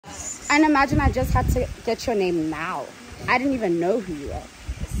And imagine I just had to get your name now. I didn't even know who you are.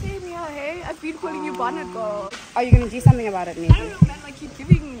 Same here, hey? I've been calling you Bonnet Girl. Are you gonna do something about it, maybe? I don't know, man. Like, you're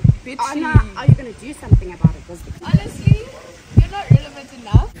giving bitchy. Oh, no. Are you gonna do something about it? Honestly, you're not relevant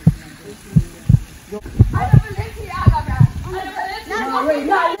enough.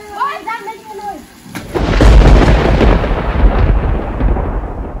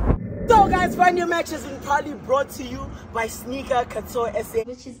 So guys, brand new match has been proudly brought to you by Sneaker Couture SA.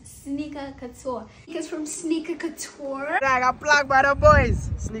 Which is Sneaker Couture. Because from Sneaker Couture. I got plugged by the boys.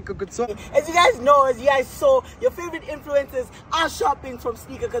 Sneaker Couture. As you guys know, as you guys saw, your favorite influencers are shopping from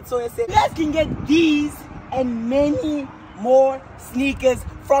Sneaker Couture SA. You guys can get these and many more sneakers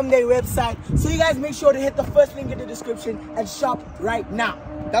from their website. So you guys make sure to hit the first link in the description and shop right now.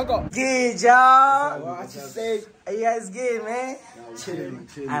 Don't go. Good, y'all. What you say? Are you guys good, man? Chilling.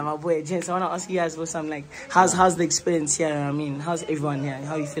 I'm my boy, James. I want to ask you guys for something like, how's the experience here? I mean, how's everyone here?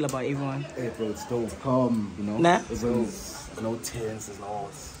 How you feel about everyone? Hey, bro, it's dope. Calm, you know? Nah? There's no tense, there's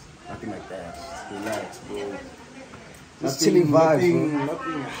nothing like that. Just relax, bro. Just chilling vibes, bro.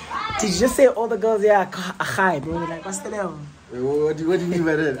 Did you just say all the girls here are high, bro? Like, what's the level? What do you mean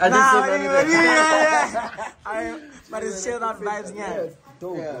by that? I just said that. But it's chilled out vibes, yeah.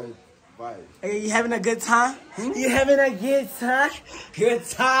 Dope, bro. Are you having a good time? You having a good time? Good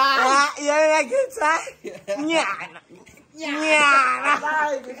time? You having a good time? Yeah. Yeah.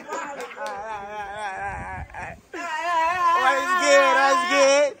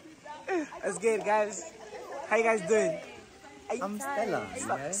 What's good, guys? How you guys doing? I'm Stella.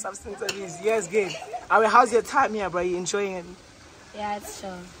 Substance abuse. Yes, good. I mean, how's your time here, bro? You enjoying it? Yeah, it's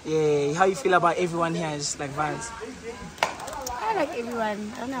chill. Yeah. How you feel about everyone here? It's like vibes. I like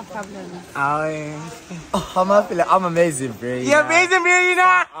everyone. I don't have problems. Oh, yeah. Oh, I'm amazing, bro. You're amazing, bro, you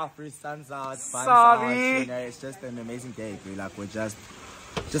know? After sun's out, fun's Sorry. out, you know, it's just an amazing day, bro. Like, we're just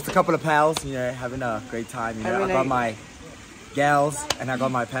a couple of pals, you know, having a great time, you know. I got my gals and I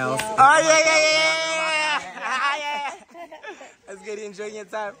got my pals. Oh, yeah. That's good. You enjoying your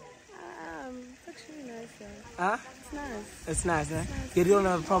time? It's actually nice, yeah. Huh? It's nice. It's nice, man. You don't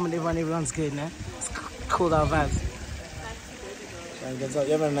have a problem with everyone. Everyone's good, man. It's cool out vibes. You can tell.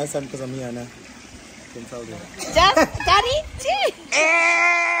 You having a nice time because I'm here, man. You can tell them. Just Daddy G.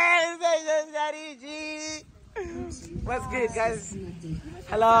 Daddy G. What's good, guys?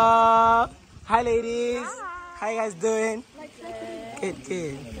 Hello. Hi, ladies. Hi. How you guys doing?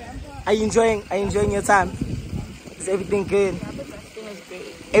 Good. Are you enjoying your time? Is everything good?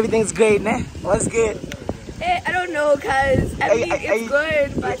 Everything's great, man. What's good? I don't know, cause I mean, it's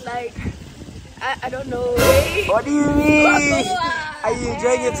good, but like, I don't know. Hey. What do you mean? Are you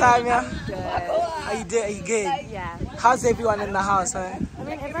enjoying your time, yeah? Are you doing? Are you good? Yeah. How's everyone in the house, huh? I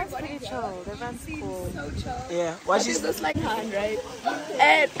mean, everyone's pretty chill. Everyone's cool. So chill. Yeah. What she's She's just like Han, right?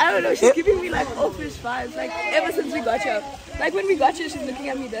 And I don't know, she's giving me like offish vibes. Like ever since we got here. Like when we got here, she's looking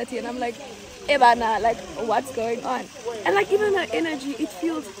at me dirty, and I'm like, Ebana, like what's going on? And like even her energy, it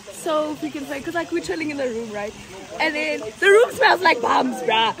feels so freaking fake. Cause like we're chilling in the room, right? And then the room smells like bums,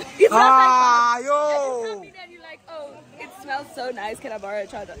 bruh. It smells like bums. yo. And you come in and you're like, oh, it smells so nice. Can I borrow a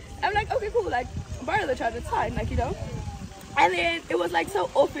charger? I'm like, okay, cool. Like borrow the charger, it's fine. Like, you know. And then it was like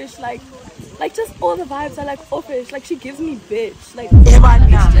so offish, like just all the vibes are like offish. Like she gives me bitch. Like it's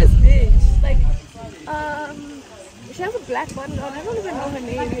just bitch. Like she has a black button on. I don't even know her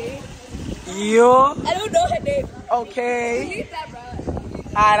name. Yo. I don't know her name. Okay. Delete that, bro.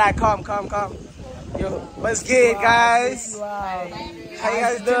 Alright, come. Yo, what's good, guys? Wow. How you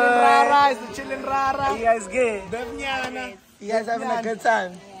guys doing? Chilling rara. Are you guys good? You guys having a good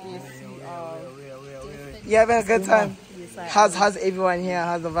time? You having a good time? How's everyone here?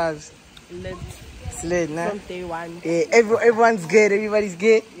 How's the vibes? Lit. It's lit, nah? From day one. Yeah, everyone's good. Everybody's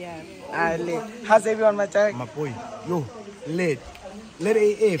good. Yeah. Lit. How's everyone, my child? My boy, yo, lit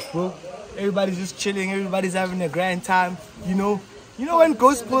AF, bro. Everybody's just chilling. Everybody's having a grand time. You know when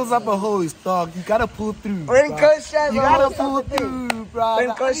Ghost pulls up a hose, dog, you gotta pull through. When Ghost shows, you gotta pull through, bro.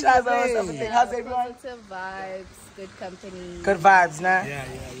 When Ghost shows, everything. How's everyone? Positive vibes, good company. Good vibes, nah?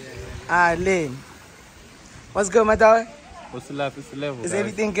 Yeah. Lit. What's good, my dog? What's the life? What's the level? Is guys?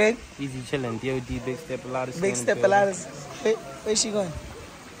 everything good? Easy chilling. DOD, big step, a lot of Big step, a lot of. Where's she going?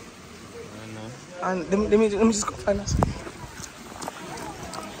 I don't know. Let me just go find us.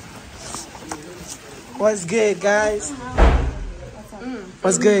 What's good, guys?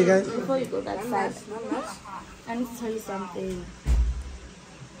 What's good, guys? Before you go that side, I need to tell you something.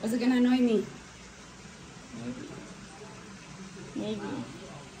 Was it gonna annoy me? Maybe.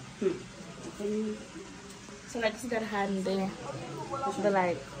 So like see that hand there, the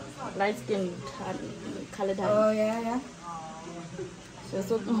like light skinned hand, colored hand. Oh yeah. She was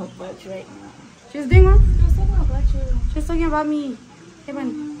talking about you right now. She was doing what? She was talking about you. She was talking about me. Hey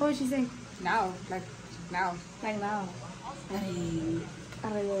man, what was she saying? Now. Like now. I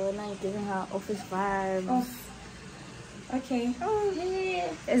really like giving her office vibes. Oh. Okay. Oh,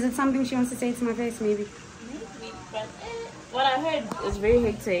 yeah. Is it something she wants to say to my face, maybe? Maybe, but what I heard is very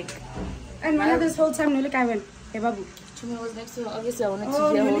hectic. And one of this whole time, Nulika, I went, hey babu. Chumi was next to her. Obviously, I wanted to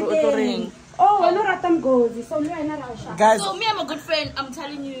hear her ordering. Oh, I know Ratam goes. So me, I know Rasha. Guys, So me, I'm a good friend. I'm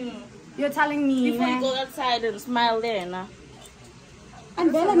telling you. You're telling me. Before you go outside and smile there, nah.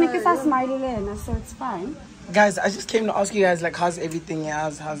 And Bella make us smiley then, so it's fine. guys, I just came to ask you guys, like, how's everything?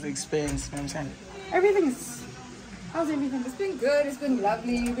 How's the experience? You know what I'm saying? Everything is. How's everything? It's been good. It's been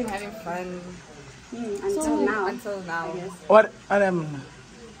lovely. We've been having fun. Until now. Until now. I guess. What?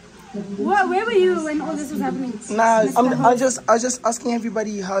 Where were you when all this was happening? Nah, I was just asking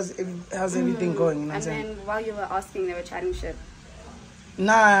everybody how's everything going. You know what I'm And saying? then while you were asking, they were chatting shit.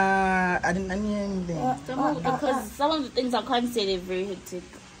 Nah, I didn't hear anything. Because some of the things I can't say, they're very hectic.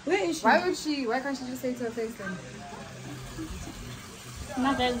 Where is she? Why can't she just say to her face then?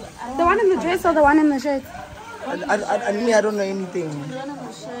 The one in the dress or the one in the shirt? I don't know anything. The one on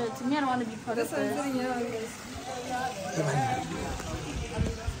the shirt. To me, I don't want to be part of this.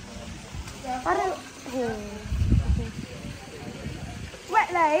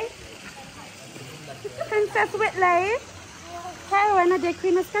 Whitley? Princess Whitley? Hey, when the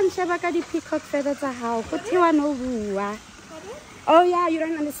queen is going to share the peacock feathers, how? What you want to? Oh yeah, you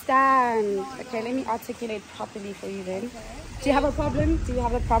don't understand. Okay, let me articulate properly for you then. Do you have a problem? Do you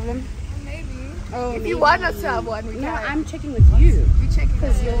have a problem? Maybe. Oh, If you want us to have one, we No, can. I'm checking with you. You check it.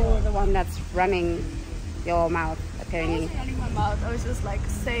 Because you're the one that's running your mouth, apparently. I wasn't running my mouth. I was just like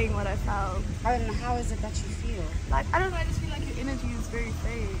saying what I felt. And how is it that you feel? Like, I don't know. I just feel like your energy is very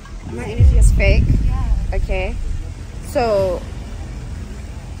fake. My energy is fake. Yeah. Okay. So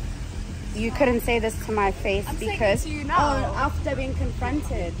you couldn't say this to my face I'm saying because it to you now. after being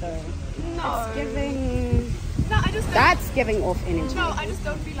confronted though. No. It's giving. No, I just don't. That's giving off energy. No, I just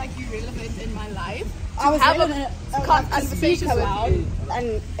don't feel like you're relevant in my life. I was have relevant a enough to speak conversation with about, you.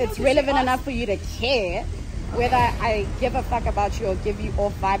 and it's relevant enough for you to care whether I give a fuck about you or give you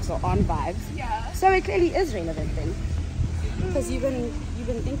off vibes or on vibes. Yeah. So it clearly is relevant then, because you've been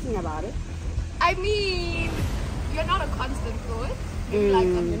thinking about it. I mean, you're not a constant thought. Maybe like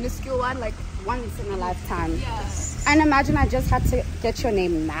a minuscule one, like Once in a lifetime. yeah. And imagine I just had to get your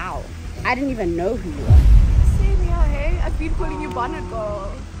name now. I didn't even know who you were. Same here, hey. I've been calling you Bonnet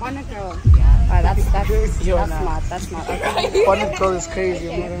Girl. Bonnet girl. Yeah. Oh, that's Yo, that's nah. smart. That's smart. Okay. Bonnet girl is crazy.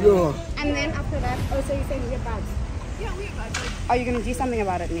 Yo. And then after that, oh, so you're saying weird vibes. Yeah, weird vibes. Are you gonna do something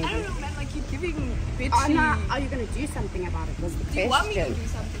about it, I maybe? don't know, man. Like, you're giving bitchy. Oh, no. Are you gonna do something about it? Was the Do you want me to question. do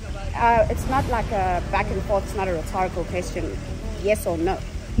something about it? It's not like a back and forth. It's not a rhetorical question. Yes or no?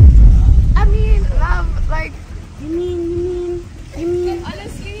 I mean, love, like, You mean?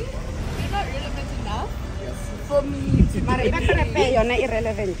 honestly, you're not relevant enough for me to But you're not gonna pay. You're not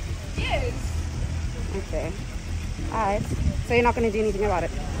irrelevant. Yes. Okay. Alright. So you're not gonna do anything about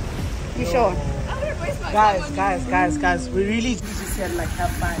it? You sure? I wouldn't waste my time on you. Guys, we really just said like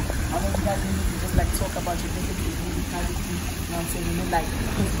have fun. I want you guys really to just like talk about your different really privacy. You know what I'm saying? You know, like,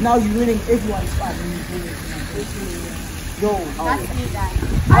 'cause now you're ruining everyone's fun when you do it. Yo, That's me, guys.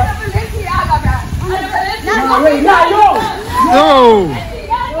 no, wait, no. No.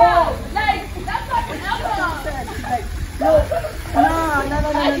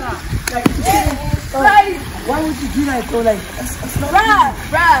 Like, why would you do that, bro? Like, it's not.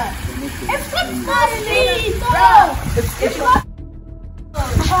 Bruh. It's not funny, bro. It's not.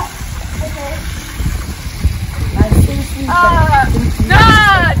 Like, seriously,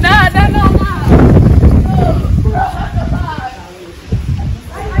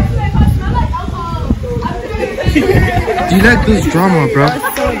 Do you like this drama, bro?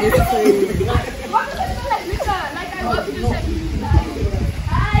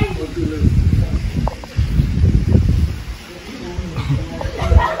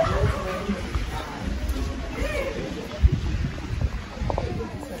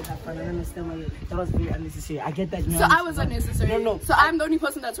 I don't understand why that was very unnecessary. I get that. So I was unnecessary. No. So I'm the only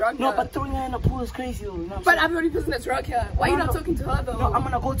person that's wrong No, here. but throwing her in a pool is crazy, though. You know what I'm But saying? I'm the only person that's wrong here. Why are you not talking to her though? No, I'm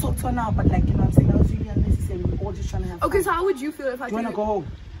gonna go talk to her now, but like, you know what I'm saying? That was really unnecessary. We're all just trying to have Okay, fun. so how would you feel if I You wanna did? go home?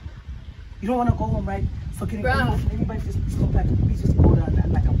 You don't wanna go home, right? So getting Bruh. everybody just go back. Please just go down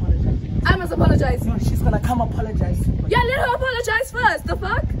and like apologize. I must apologize. No, she's gonna come apologize. Yeah, let her apologize first. The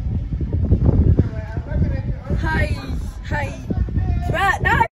fuck? Hi. Bruh,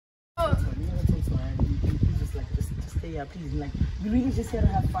 no. Just stay yeah, please, like, we really just here to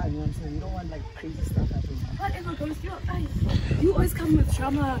have fun, you know what I'm saying? We don't want, like, crazy stuff happening. Whatever goes through your eyes. You always come with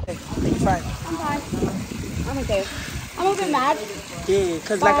drama. Hey, fine. I'm fine. I'm okay. I'm a bit mad. Yeah,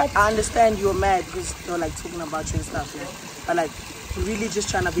 because, like, I understand you're mad because they're, like, talking about you and stuff, yeah. But, like, we're really just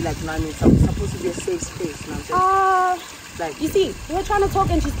trying to be, like, no, I mean, it's supposed to be a safe space, you know what I'm saying? Like, you see, we're trying to talk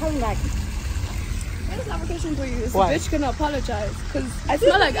and she's coming back. There's an application for you. Is the What? bitch gonna apologize? Because I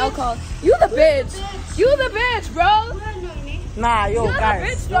smell like alcohol. You the bitch. You the bitch, bro. nah, yo, You're guys. the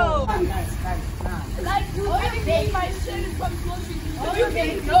bitch, though. Guys, nah. Like, you everything my shit is from grocery. You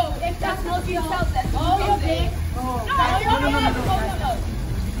think no? If that's not yourself, that's no. No, it's something.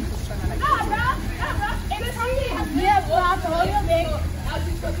 Yeah, bro.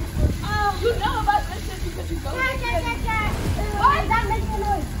 You know about this shit because you go. Why is that making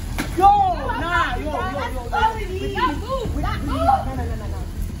noise? Yo, nah, yo. No.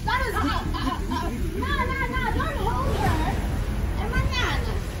 That is no, don't hold her.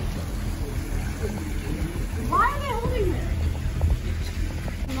 Why are they holding her?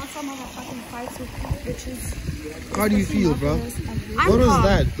 Not some of our fucking fights with bitches. How do you feel, bro? I'm What was calm.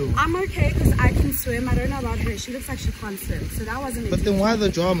 that, though? I'm okay because I can swim. I don't know about her. She looks like she can't swim, so that wasn't. But then why the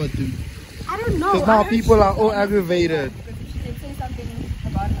drama, dude? I don't know. Because now people are all aggravated. They say something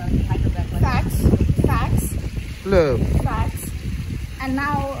about her behind her back. Facts. Look. Facts. And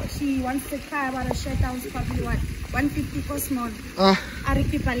now she wants to cry about a shirt that was probably what 150 for small.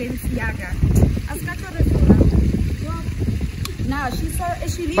 Ariki Balenciaga. Now she's so.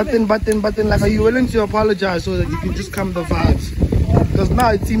 Is she leaving? But then, like, are you willing to apologize so that you can just come the vibes? Because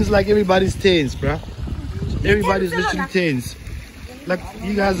now it seems like everybody's tense, bruh. Everybody's literally tense. Like,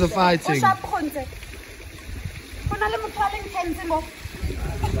 you guys are fighting.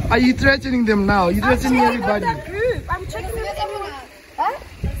 Are you threatening them now? Are you threatening everybody? I'm checking them.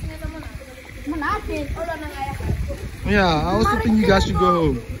 Yeah, I also think you guys should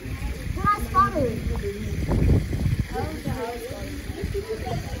go home.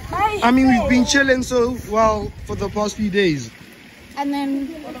 I mean, we've been chilling so well for the past few days. And then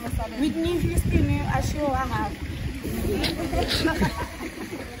with New Houston, I sure I have.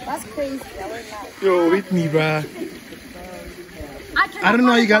 That's crazy. Yo, with me, bruh. I don't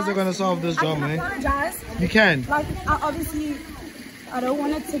know how you guys are gonna solve this drama, I can apologize. You can. Like, obviously, I don't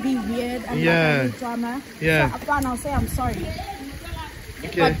want it to be weird and Yeah. like drama. Yeah. So fine, I'll say I'm sorry.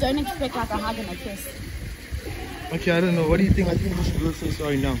 Okay. But don't expect like a hug and a kiss. Okay, I don't know. What do you think? I think we should go say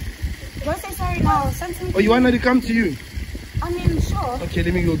sorry now. Don't say sorry now. Send something. Oh, you want her to come to you? I mean, sure. Okay,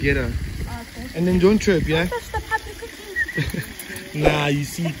 let me go get her. Okay. And then don't trip, yeah? Touch the puppy cookie. Nah, you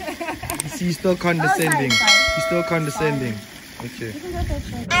see, he's still condescending. He's still condescending. Okay.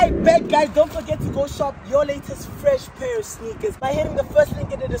 I bet, guys, don't forget to go shop your latest fresh pair of sneakers by hitting the first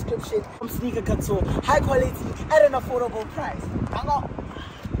link in the description from Sneaker Couture. High quality at an affordable price. Come on.